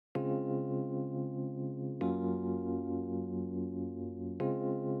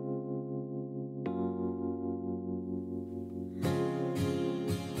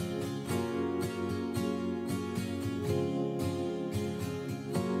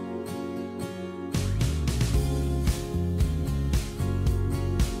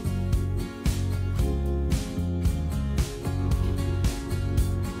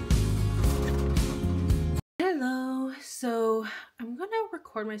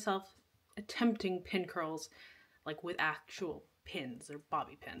record myself attempting pin curls, like with actual pins or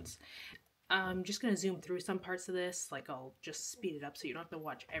bobby pins. I'm just going to zoom through some parts of this, like I'll just speed it up so you don't have to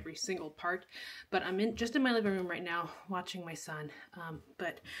watch every single part. But I'm just in my living room right now watching my son.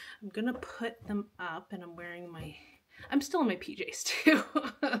 But I'm going to put them up, and I'm still in my PJs too.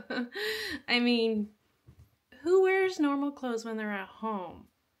 I mean, who wears normal clothes when they're at home?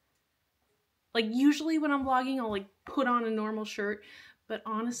 Like usually when I'm vlogging, I'll like put on a normal shirt, but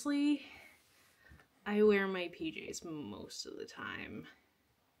honestly, I wear my PJs most of the time.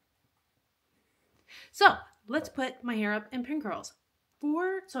 So let's put my hair up in pin curls.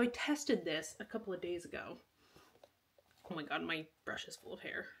 So I tested this a couple of days ago. Oh my god, my brush is full of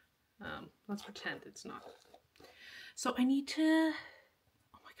hair. Let's pretend it's not. So I need to,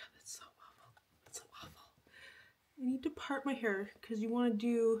 oh my god, that's so awful. That's so awful. I need to part my hair because you want to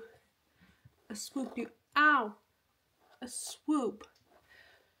do a swoop. Ow! A swoop.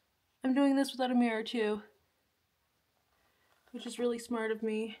 I'm doing this without a mirror too, which is really smart of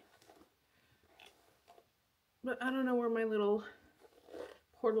me. But I don't know where my little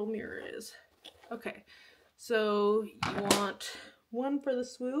portable mirror is. Okay, so you want one for the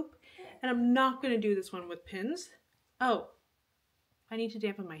swoop, and I'm not going to do this one with pins. Oh, I need to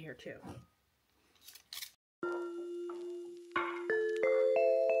dampen my hair too.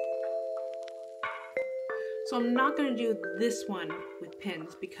 So I'm not going to do this one with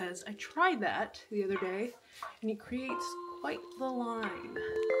pins because I tried that the other day and it creates quite the line.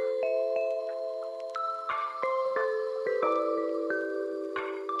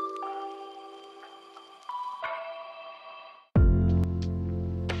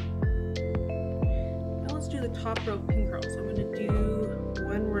 Now let's do the top row of pin curls. I'm going to do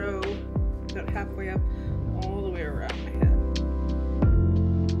one row about halfway up all the way around my head.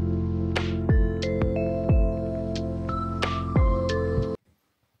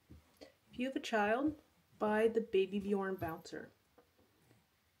 If you have a child, buy the Baby Bjorn bouncer.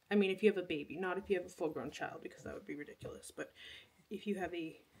 I mean, if you have a baby, not if you have a full-grown child, because that would be ridiculous. But if you have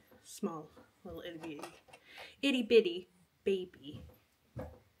a small, little itty-bitty baby,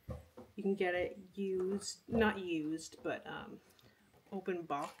 you can get it used, not used, but open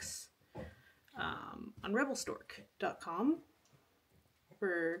box on rebelstork.com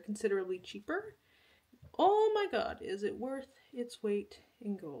for considerably cheaper. Oh my god, is it worth its weight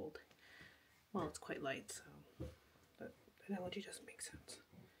in gold? Well, it's quite light, so that analogy doesn't make sense.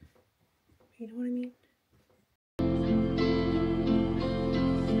 You know what I mean?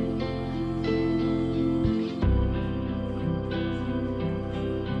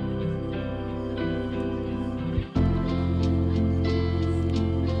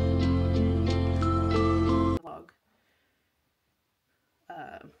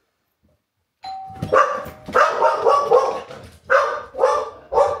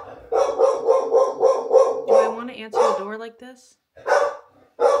 Answer the door like this?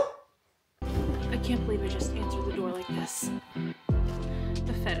 I can't believe I just answered the door like this.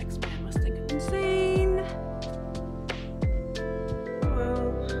 The FedEx man must think I'm insane.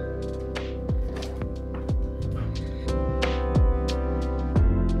 Well,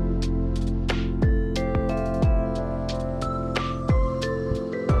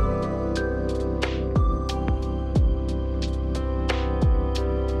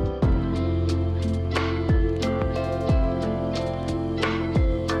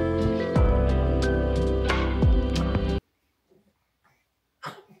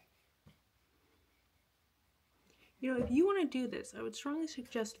 you know, if you want to do this, I would strongly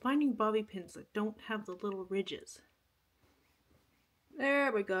suggest finding bobby pins that don't have the little ridges.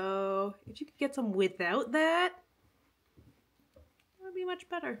 There we go. If you could get some without that, that would be much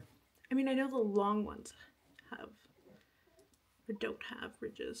better. I mean, I know the long ones have, or don't have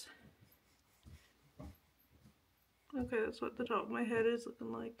ridges. Okay, that's what the top of my head is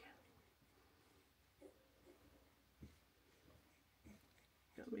looking like.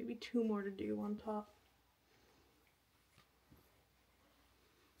 Got maybe two more to do on top.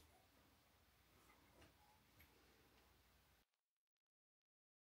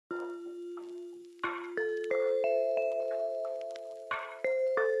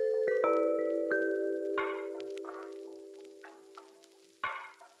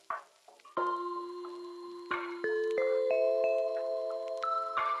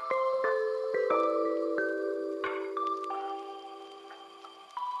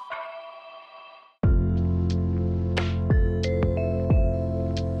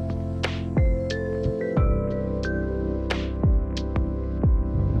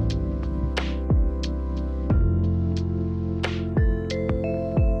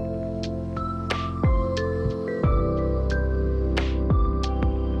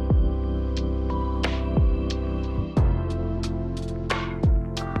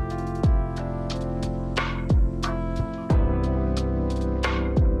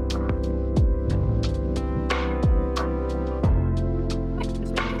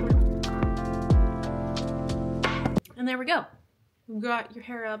 there we go. You've got your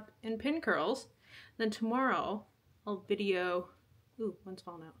hair up in pin curls. Then tomorrow I'll video, ooh, one's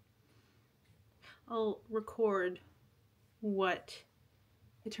falling out. I'll record what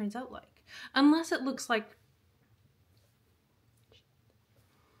it turns out like. Unless it looks like,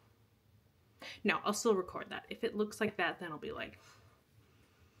 no, I'll still record that. If it looks like that, then I'll be like,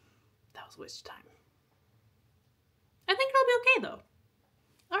 that was a waste of time. I think it'll be okay though.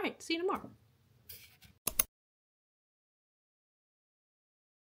 All right, see you tomorrow.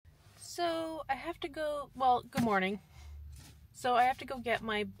 So I have to go, well, good morning. So I have to go get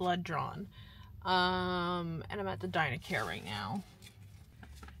my blood drawn. And I'm at the Dynacare right now.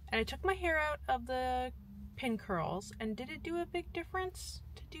 And I took my hair out of the pin curls. And did it do a big difference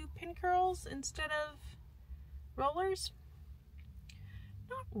to do pin curls instead of rollers?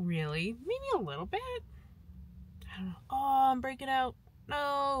 Not really. Maybe a little bit. I don't know. Oh, I'm breaking out.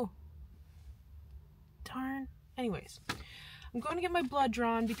 No. Darn. Anyways. I'm going to get my blood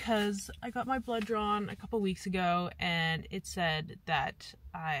drawn because I got my blood drawn a couple weeks ago and it said that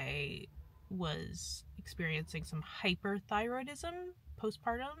I was experiencing some hyperthyroidism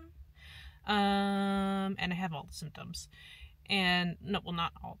postpartum. And I have all the symptoms. And no, well,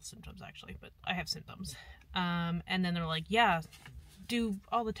 not all the symptoms actually, but I have symptoms. And then they're like, yeah, do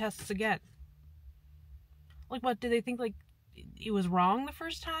all the tests again. Like, what, do they think like it was wrong the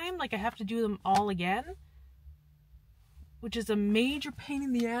first time? Like I have to do them all again? Which is a major pain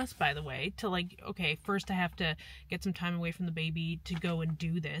in the ass, by the way, to like, okay, first I have to get some time away from the baby to go and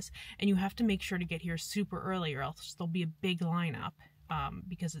do this. And you have to make sure to get here super early or else there'll be a big lineup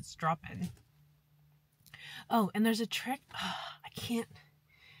because it's drop-in. Oh, and there's a trick. Oh, I can't.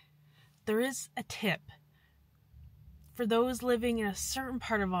 There is a tip. For those living in a certain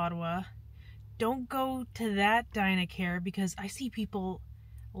part of Ottawa, don't go to that Dynacare because I see people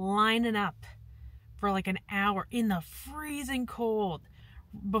lining up for like an hour in the freezing cold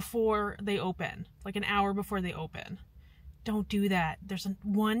before they open. Like an hour before they open. Don't do that. There's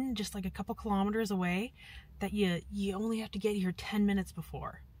one just like a couple kilometers away that you only have to get here 10 minutes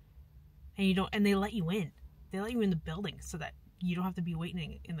before. And they let you in. They let you in the building so that you don't have to be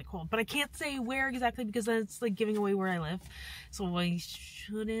waiting in the cold. But I can't say where exactly because then it's like giving away where I live. So I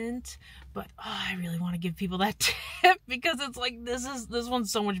shouldn't. But oh, I really want to give people that tip because it's like this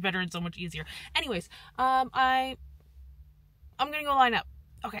one's so much better and so much easier. Anyways, I'm gonna go line up.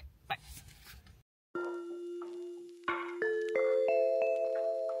 Okay, bye.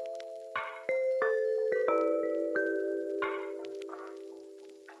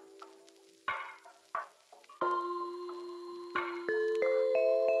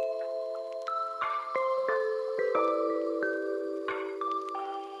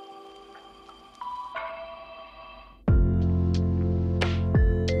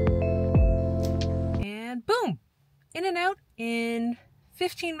 Boom! In and out in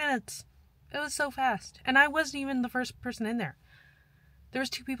 15 minutes. It was so fast. And I wasn't even the first person in there. There was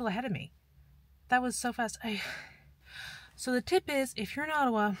 2 people ahead of me. That was so fast. So the tip is, if you're in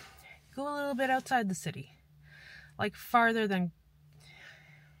Ottawa, go a little bit outside the city. Like farther than...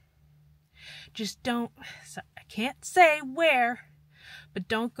 Just don't... I can't say where, but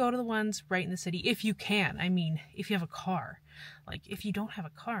don't go to the ones right in the city if you can. I mean, if you have a car. Like, if you don't have a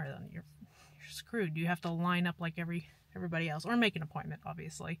car, then you're screwed. You have to line up like everybody else or make an appointment,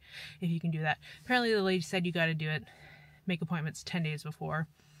 obviously, if you can do that. Apparently the lady said you got to do it, make appointments 10 days before.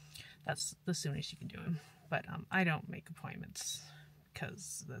 That's the soonest you can do them. But I don't make appointments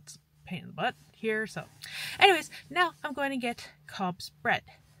because that's a pain in the butt here. So anyways, now I'm going to get Cobb's bread.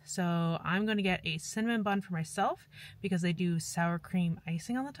 So I'm going to get a cinnamon bun for myself because they do sour cream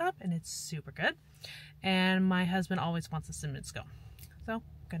icing on the top and it's super good. And my husband always wants a cinnamon scone. So I'm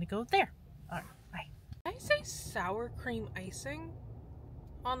going to go there. Alright, bye. Did I say sour cream icing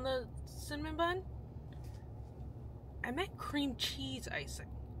on the cinnamon bun? I meant cream cheese icing.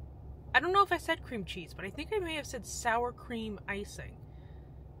 I don't know if I said cream cheese, but I think I may have said sour cream icing.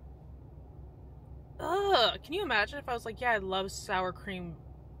 Ugh, can you imagine if I was like, yeah, I love sour cream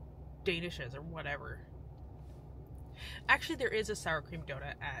danishes or whatever. Actually, there is a sour cream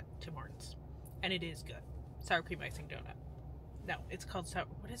donut at Tim Hortons, and it is good. Sour cream icing donut. No, it's called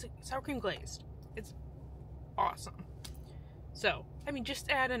what is it? Sour cream glazed. It's awesome. So, I mean,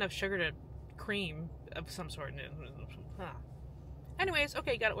 just add enough sugar to cream of some sort. Anyways,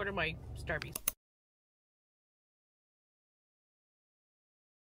 okay, gotta order my Starbies.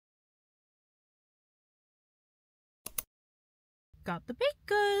 Got the baked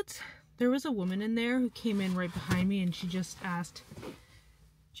goods. There was a woman in there who came in right behind me and she just asked, "Do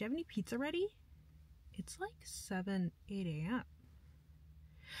you have any pizza ready?" It's like 8 a.m.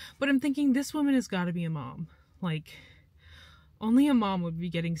 But I'm thinking this woman has got to be a mom. Like, only a mom would be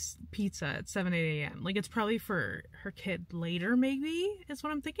getting pizza at 7, 8 a.m. Like, it's probably for her kid later, maybe, is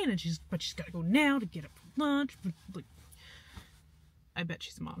what I'm thinking. And she's gotta go now to get up for lunch. But, like, I bet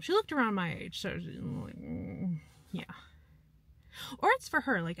she's a mom. She looked around my age, so like, yeah. Or it's for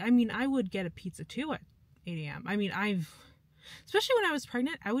her. Like, I mean, I would get a pizza too at 8 a.m. I mean, especially when I was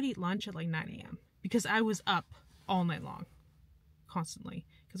pregnant, I would eat lunch at like 9 a.m. because I was up all night long, constantly,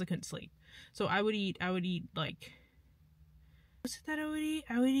 because I couldn't sleep. So I would eat like, what's it that I would eat?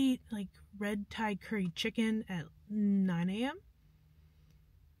 I would eat like red Thai curry chicken at 9 a.m.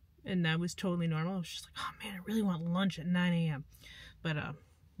 And that was totally normal. I was just like, oh man, I really want lunch at 9 a.m. But,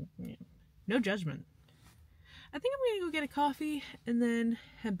 no judgment. I think I'm gonna go get a coffee and then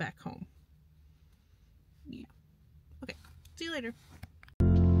head back home. Yeah. Okay. See you later.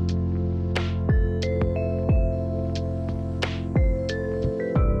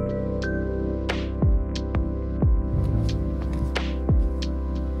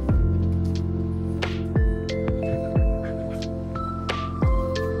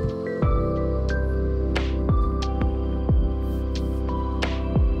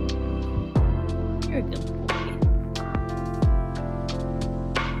 You're a good boy.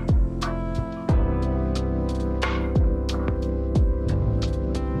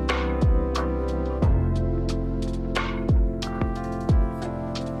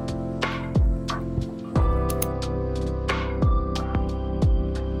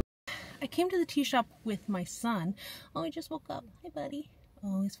 I came to the tea shop with my son. Oh, he just woke up. Hi, buddy.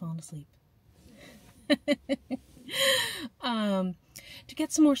 Oh, he's falling asleep. To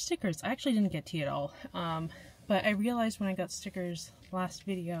get some more stickers. I actually didn't get tea at all. But I realized when I got stickers last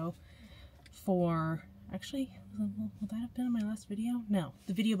video for... Actually, would that have been in my last video? No,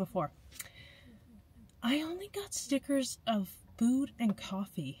 the video before. I only got stickers of food and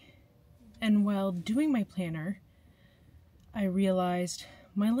coffee. And while doing my planner, I realized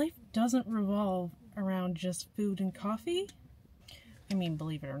my life doesn't revolve around just food and coffee. I mean,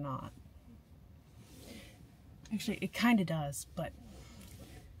 believe it or not. Actually, it kind of does, but...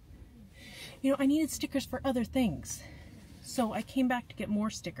 You know, I needed stickers for other things. So I came back to get more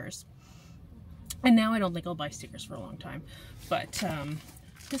stickers. And now I don't think I'll buy stickers for a long time. But,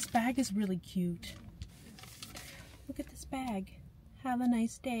 this bag is really cute. Look at this bag. Have a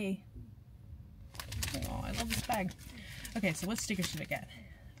nice day. Oh, I love this bag. Okay, so what stickers did I get?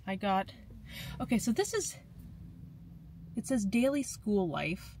 I got... Okay, so this is... It says daily school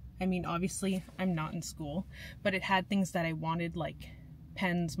life. I mean, obviously, I'm not in school. But it had things that I wanted, like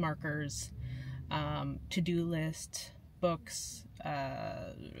pens, markers, to-do list, books,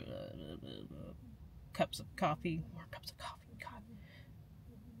 cups of coffee. More cups of coffee. God.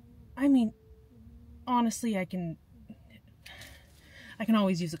 I mean, honestly, I can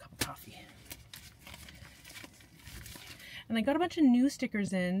always use a cup of coffee. And I got a bunch of new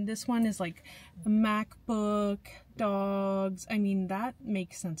stickers in. This one is like a MacBook, dogs. I mean, that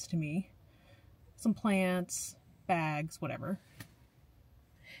makes sense to me. Some plants, bags, whatever.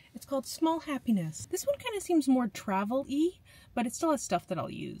 It's called Small Happiness. This one kind of seems more travel-y, but it still has stuff that I'll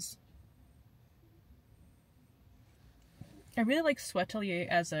use. I really like Souatelier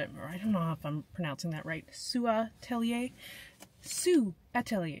as a, or I don't know if I'm pronouncing that right, Souatelier.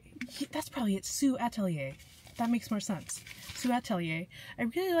 Souatelier. That's probably it, Souatelier. That makes more sense. Souatelier. I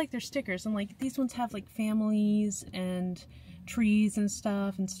really like their stickers, and like these ones have like families and trees and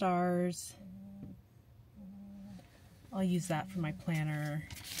stuff and stars. I'll use that for my planner.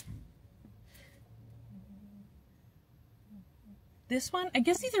 This one, I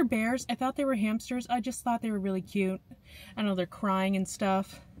guess these are bears. I thought they were hamsters. I just thought they were really cute. I know they're crying and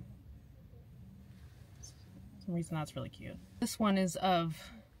stuff. For some reason that's really cute. This one is of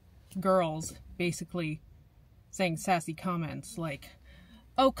girls basically saying sassy comments like,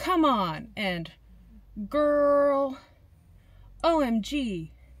 oh come on, and girl,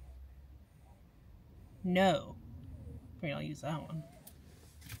 OMG, no. I mean, I'll use that one.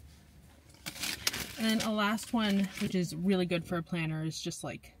 And then a last one, which is really good for a planner, is just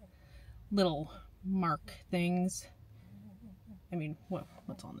like little mark things. I mean,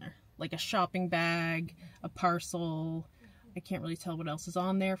 what's on there? Like a shopping bag, a parcel. I can't really tell what else is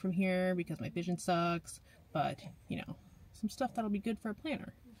on there from here because my vision sucks. But, you know, some stuff that'll be good for a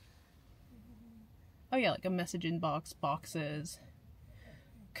planner. Oh yeah, like a message inbox, boxes,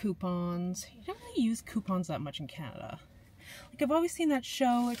 coupons. You don't really use coupons that much in Canada. Like, I've always seen that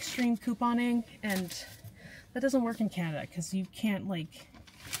show, Extreme Couponing, and that doesn't work in Canada because you can't, like,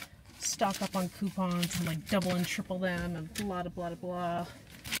 stock up on coupons and, like, double and triple them and blah, blah, blah, blah.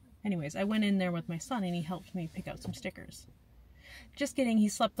 Anyways, I went in there with my son and he helped me pick out some stickers. Just kidding, he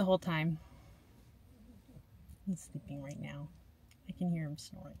slept the whole time. He's sleeping right now. I can hear him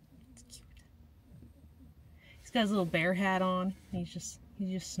snoring. It's cute. He's got his little bear hat on. He's just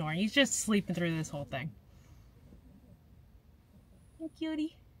snoring. He's just sleeping through this whole thing. Hey,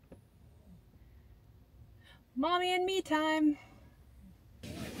 cutie. Mommy and me time.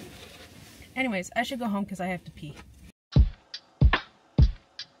 Anyways, I should go home because I have to pee.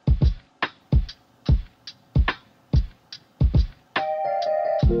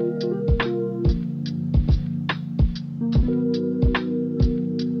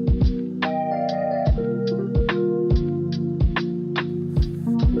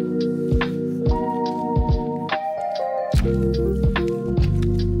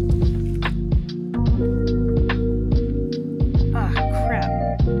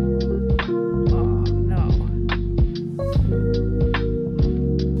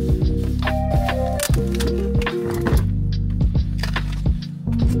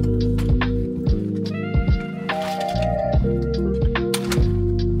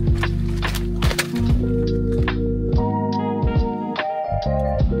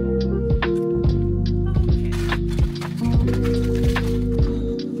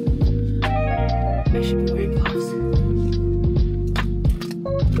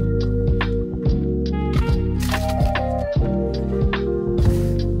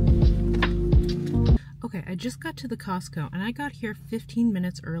 I just got to the Costco and I got here 15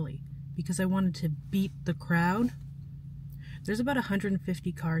 minutes early because I wanted to beat the crowd. There's about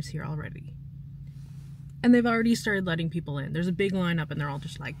 150 cars here already. And they've already started letting people in. There's a big lineup and they're all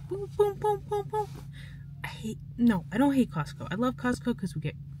just like boom, boom, boom, boom, boom. I don't hate Costco. I love Costco because we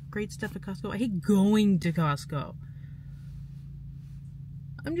get great stuff at Costco. I hate going to Costco.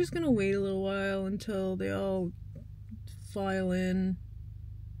 I'm just gonna wait a little while until they all file in.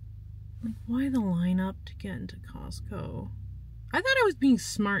 Like, why the lineup to get into Costco? I thought I was being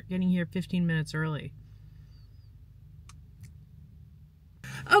smart getting here 15 minutes early.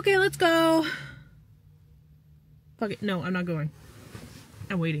 Okay, let's go. Fuck it. No, I'm not going.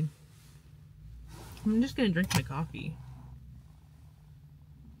 I'm waiting. I'm just gonna drink my coffee.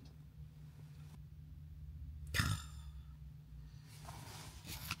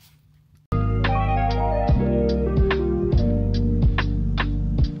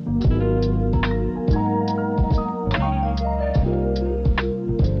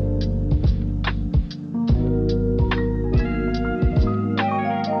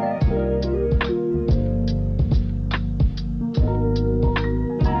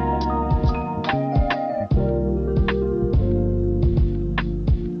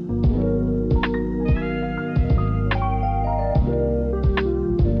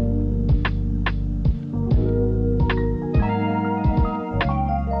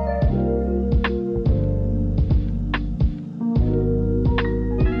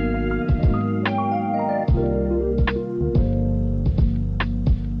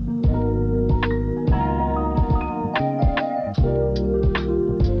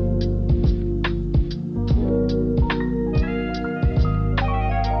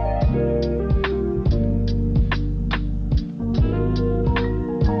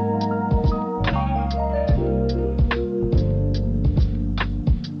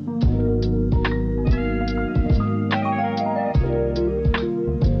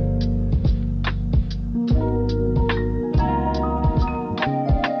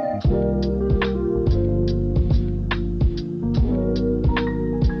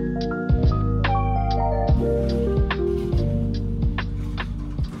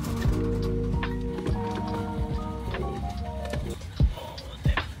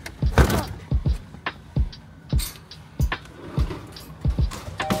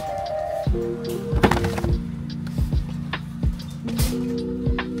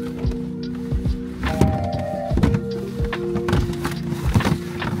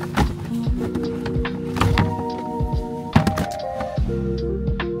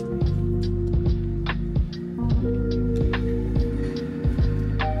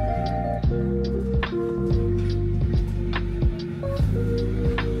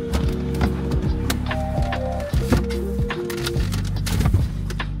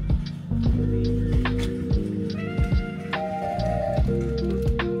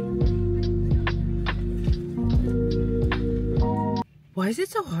 Why is it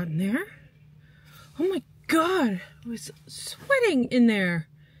so hot in there? Oh my god, I was sweating in there.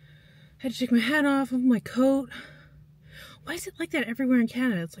 I had to take my hat off of my coat. Why is it like that everywhere in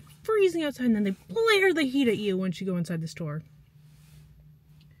Canada? It's like freezing outside and then they blare the heat at you once you go inside the store.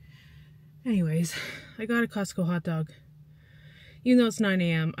 Anyways, I got a Costco hot dog. Even though it's 9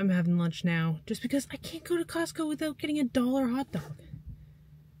 a.m., I'm having lunch now just because I can't go to Costco without getting a $1 hot dog.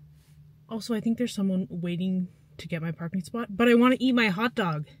 Also, I think there's someone waiting to get my parking spot, but I want to eat my hot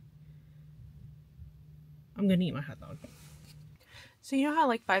dog. I'm gonna eat my hot dog. So you know how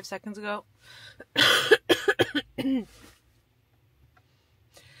like 5 seconds ago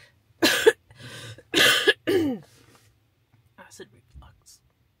acid reflux.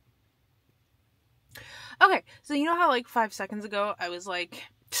 Okay, so you know how like 5 seconds ago I was like,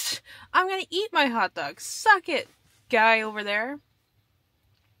 I'm gonna eat my hot dog. Suck it, guy over there.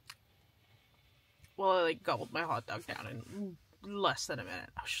 Well, I like gobbled my hot dog down in less than a minute.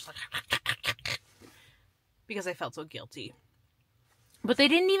 I was just like, because I felt so guilty. But they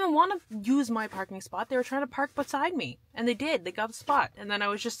didn't even want to use my parking spot. They were trying to park beside me. And they did. They got a spot. And then I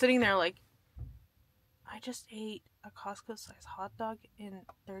was just sitting there like, I just ate a Costco-sized hot dog in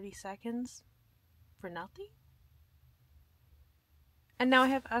 30 seconds for nothing? And now I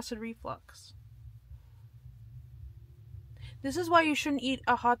have acid reflux. This is why you shouldn't eat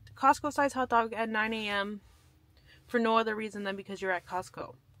a Costco-sized hot dog at 9 a.m. for no other reason than because you're at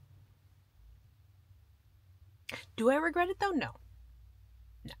Costco. Do I regret it though? No.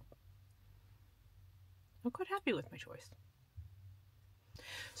 No. I'm quite happy with my choice.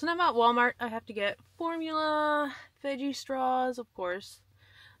 So now I'm at Walmart. I have to get formula, veggie straws, of course,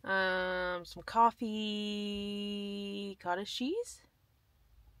 some coffee, cottage cheese.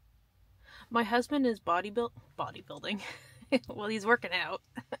 My husband is bodybuilding. Well, he's working out.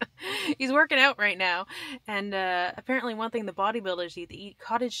 He's working out right now. And apparently one thing the bodybuilders eat, they eat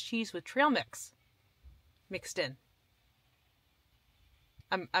cottage cheese with trail mix mixed in.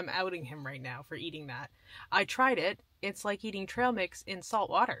 I'm outing him right now for eating that. I tried it. It's like eating trail mix in salt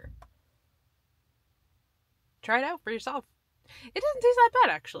water. Try it out for yourself. It doesn't taste that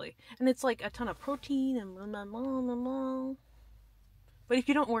bad, actually. And it's like a ton of protein and blah, blah, blah, blah, blah. But if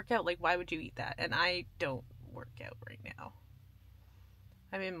you don't work out, like, why would you eat that? And I don't work out right now.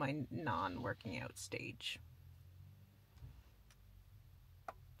 I'm in my non-working out stage.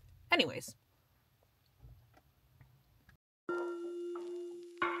 Anyways.